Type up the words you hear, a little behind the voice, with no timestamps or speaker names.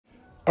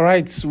All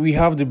right, we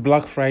have the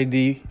Black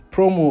Friday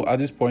promo. At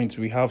this point,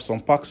 we have some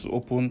packs to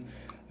open.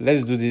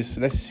 Let's do this.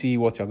 Let's see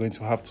what you're going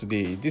to have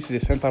today. This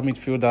is a center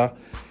midfielder,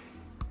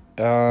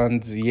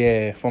 and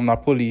yeah, from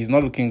Napoli. He's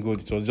not looking good.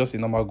 It was just a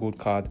normal gold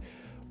card.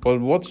 But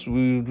what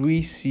will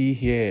we see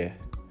here?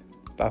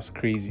 That's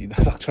crazy.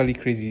 That's actually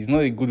crazy. It's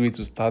not a good way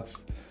to start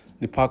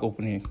the pack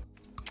opening.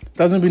 It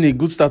hasn't been a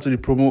good start to the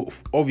promo,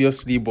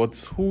 obviously, but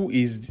who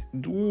is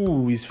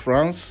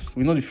France?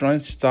 We know the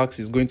French tax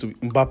is going to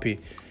be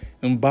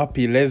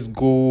Mbappe, let's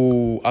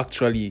go.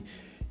 Actually,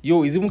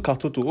 yo, is even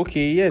Katoto.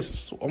 Okay,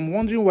 yes. I'm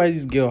wondering why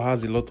this girl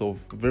has a lot of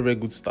very, very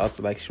good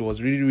stats. Like, she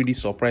was really, really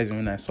surprising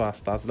when I saw her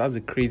stats. That's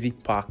a crazy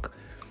pack.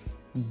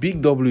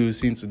 Big W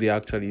seen today,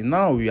 actually.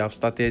 Now we have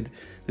started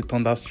the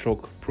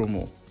Thunderstruck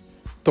promo.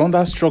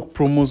 Thunderstruck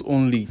promos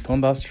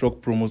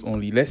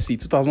only. Let's see.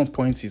 2,000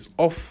 points is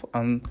off,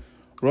 and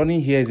running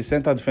here is a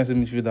center defensive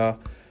midfielder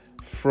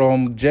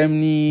from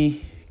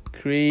Germany.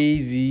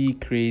 Crazy.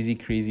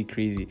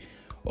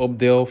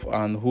 Updelf,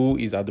 and who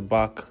is at the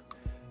back?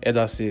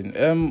 Ederson.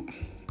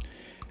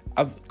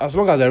 As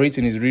long as the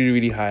rating is really,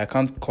 really high, I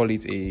can't call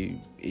it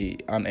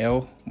an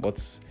L, but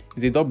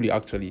it's a W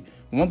actually.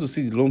 We want to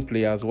see the lone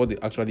players, what they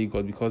actually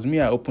got, because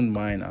I opened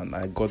mine and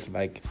I got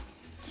like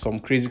some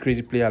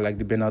crazy player like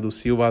the Bernardo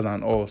Silvas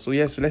and all. So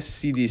yes, let's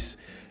see this.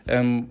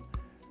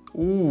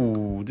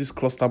 This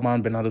cluster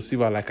man Bernardo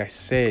Silva, like I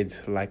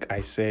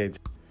said.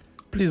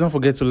 Please don't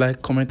forget to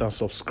like, comment, and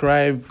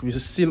subscribe. We're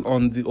still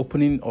on the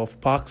opening of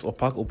packs, or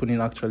pack opening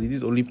actually. This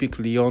is Olympic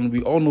Lyon.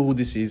 We all know who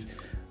this is.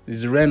 This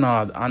is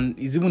Renard, and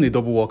it's even a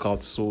double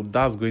walkout, so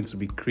that's going to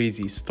be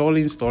crazy.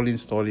 Stalling.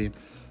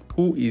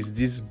 Who is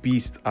this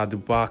beast at the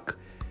back?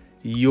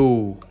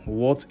 Yo,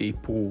 what a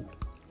pull.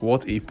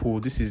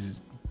 This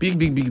is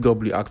big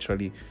W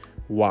actually.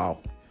 Wow.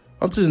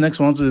 On to the next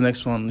one.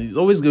 It's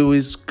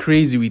always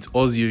crazy with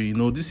Ozil, you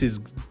know. This is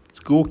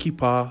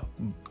goalkeeper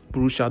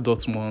Borussia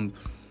Dortmund.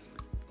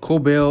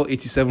 Kobel,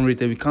 87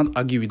 rated. We can't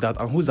argue with that.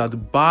 And who's at the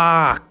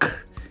back?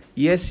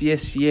 Yes.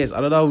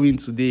 Another win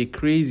today.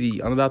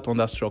 Crazy. Another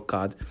Thunderstruck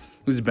card.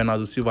 This is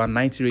Bernardo Silva,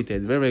 90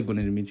 rated. Very, very good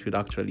in the midfield,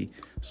 actually.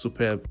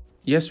 Superb.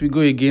 Yes, we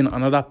go again.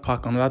 Another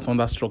pack. Another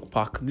Thunderstruck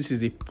pack. This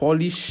is a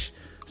Polish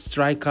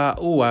striker.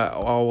 Oh,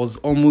 I was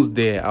almost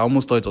there. I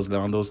almost thought it was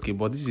Lewandowski.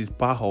 But this is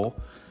Paho.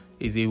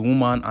 Is a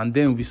woman. And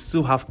then we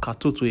still have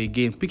Katoto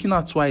again. Picking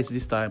her twice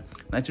this time.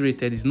 90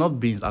 rated is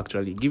not Beans,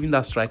 actually. Giving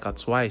that striker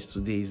twice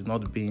today is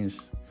not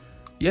Beans.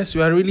 Yes,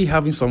 we are really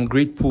having some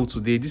great pull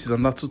today. This is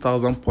another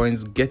 2,000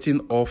 points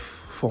getting off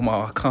from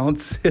our account.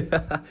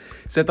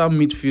 Center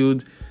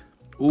midfield.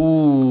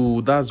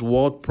 Ooh, that's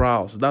World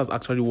Prowse. That's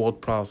actually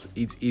World Prowse.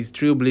 It is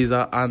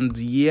Trailblazer. And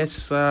yes,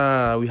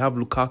 sir, we have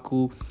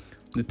Lukaku,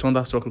 the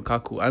Thunderstruck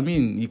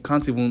Lukaku. You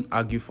can't even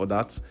argue for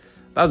that.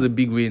 That's a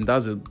big win.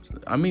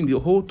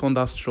 The whole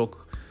Thunderstruck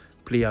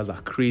players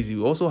are crazy.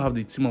 We also have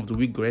the team of the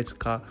week,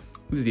 Goretzka.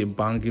 This is a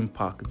banging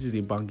pack.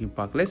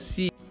 Let's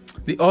see.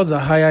 The odds are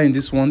higher in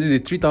this one. This is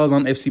a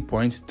 3,000 FC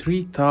points.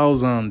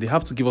 3,000. They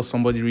have to give us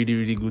somebody really,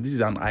 really good. This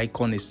is an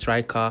icon, a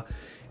striker.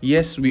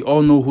 Yes, we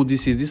all know who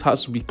this is. This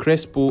has to be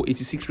Crespo,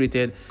 86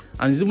 rated.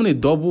 And it's even a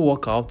double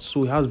walkout.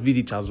 So he has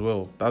Vidic as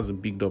well. That's a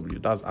big W.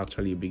 That's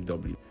actually a big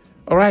W.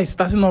 All right,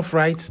 starting off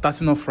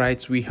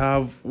right. We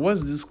have,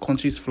 what's this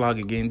country's flag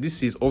again?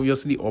 This is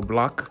obviously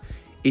Oblak.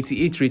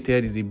 88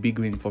 rated is a big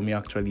win for me,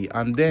 actually.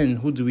 And then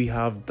who do we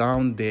have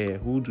down there?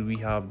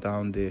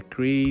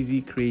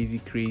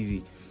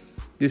 Crazy.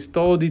 They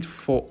stalled it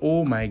for,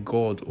 oh my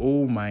god,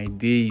 oh my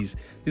days.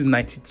 This is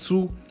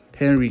 92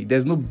 Henry.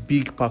 There's no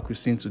big pack we've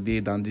seen today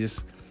than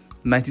this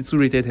 92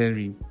 rated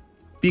Henry.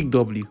 Big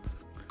W.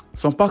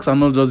 Some packs are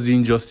not just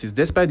doing justice.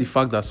 Despite the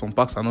fact that some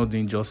packs are not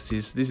doing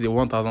justice, this is a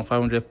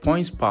 1,500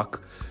 points pack.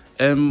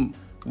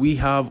 We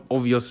have,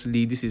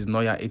 obviously, this is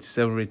Neuer,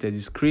 87 rated.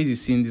 It's crazy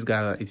seeing this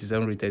guy at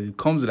 87 rated. It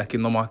comes like a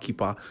normal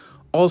keeper.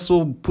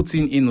 Also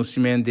putting in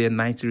Osimhen there,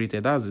 90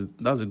 rated.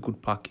 That's a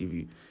good pack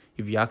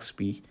if you ask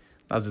me.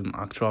 That's an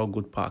actual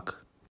good pack.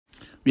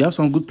 We have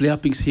some good player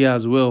picks here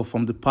as well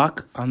from the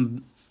pack.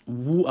 And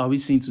who are we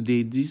seeing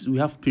today? We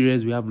have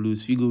Perez, we have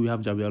Luis Figo, we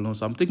have Javi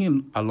Alonso. I'm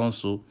taking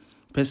Alonso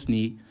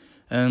personally.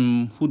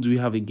 Who do we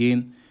have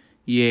again?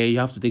 Yeah, you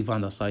have to take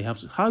Van der Sar.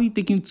 How are you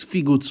taking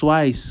Figo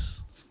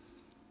twice?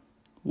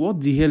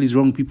 What the hell is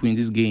wrong with people in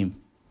this game?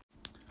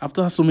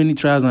 After so many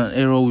trials and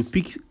errors, we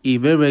pick a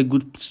very, very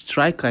good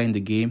striker in the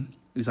game.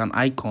 It's an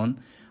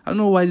icon. I don't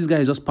know why this guy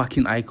is just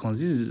packing icons.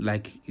 This is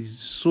it's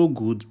so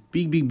good.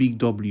 Big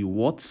W.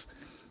 What?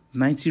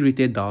 90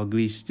 rated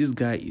Dalglish. This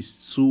guy is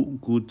too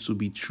good to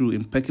be true.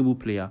 Impeccable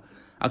player.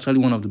 Actually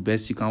one of the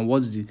best. You can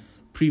watch the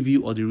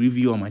preview or the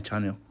review on my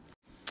channel.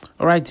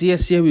 Alright,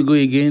 yes, here we go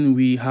again.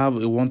 We have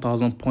a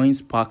 1,000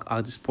 points pack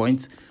at this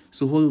point.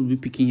 So who will be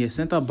picking here?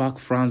 Centre back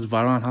France.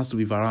 Varane has to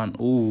be Varane.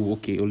 Oh,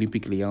 okay.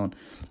 Olympic Lyon.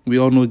 We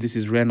all know this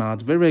is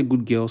Renard. Very, very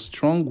good girl.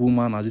 Strong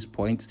woman at this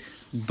point.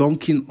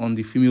 Dunking on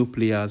the female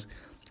players.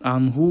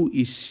 And who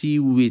is she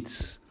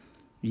with?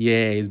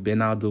 Yeah, it's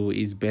Bernardo.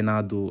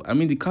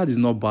 The card is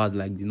not bad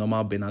like the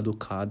normal Bernardo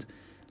card.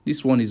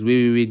 This one is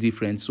way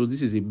different. So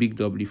this is a big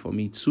W for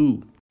me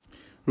too.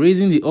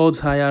 Raising the odds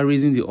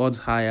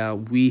higher,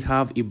 we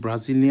have a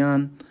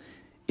Brazilian,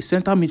 a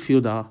center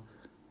midfielder,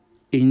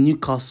 a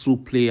Newcastle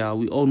player.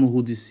 We all know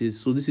who this is.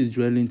 So this is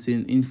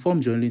Joelinton,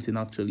 informed Joelinton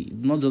actually.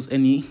 Not just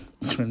any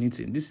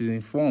Joelinton. This is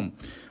informed.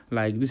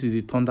 Like, this is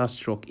a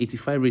Thunderstruck,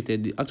 85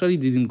 rated. They actually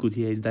did him good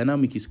here. His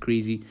dynamic is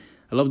crazy.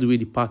 I love the way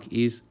the pack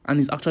is. And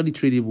it's actually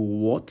tradable.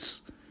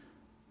 What?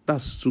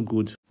 That's too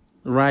good.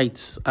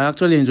 Right. I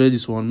actually enjoyed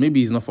this one.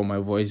 Maybe it's not for my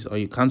voice, or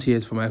you can't hear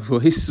it for my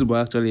voice, but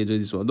I actually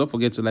enjoyed this one. Don't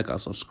forget to like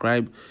and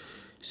subscribe.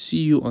 See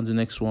you on the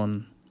next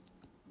one.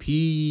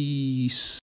 Peace.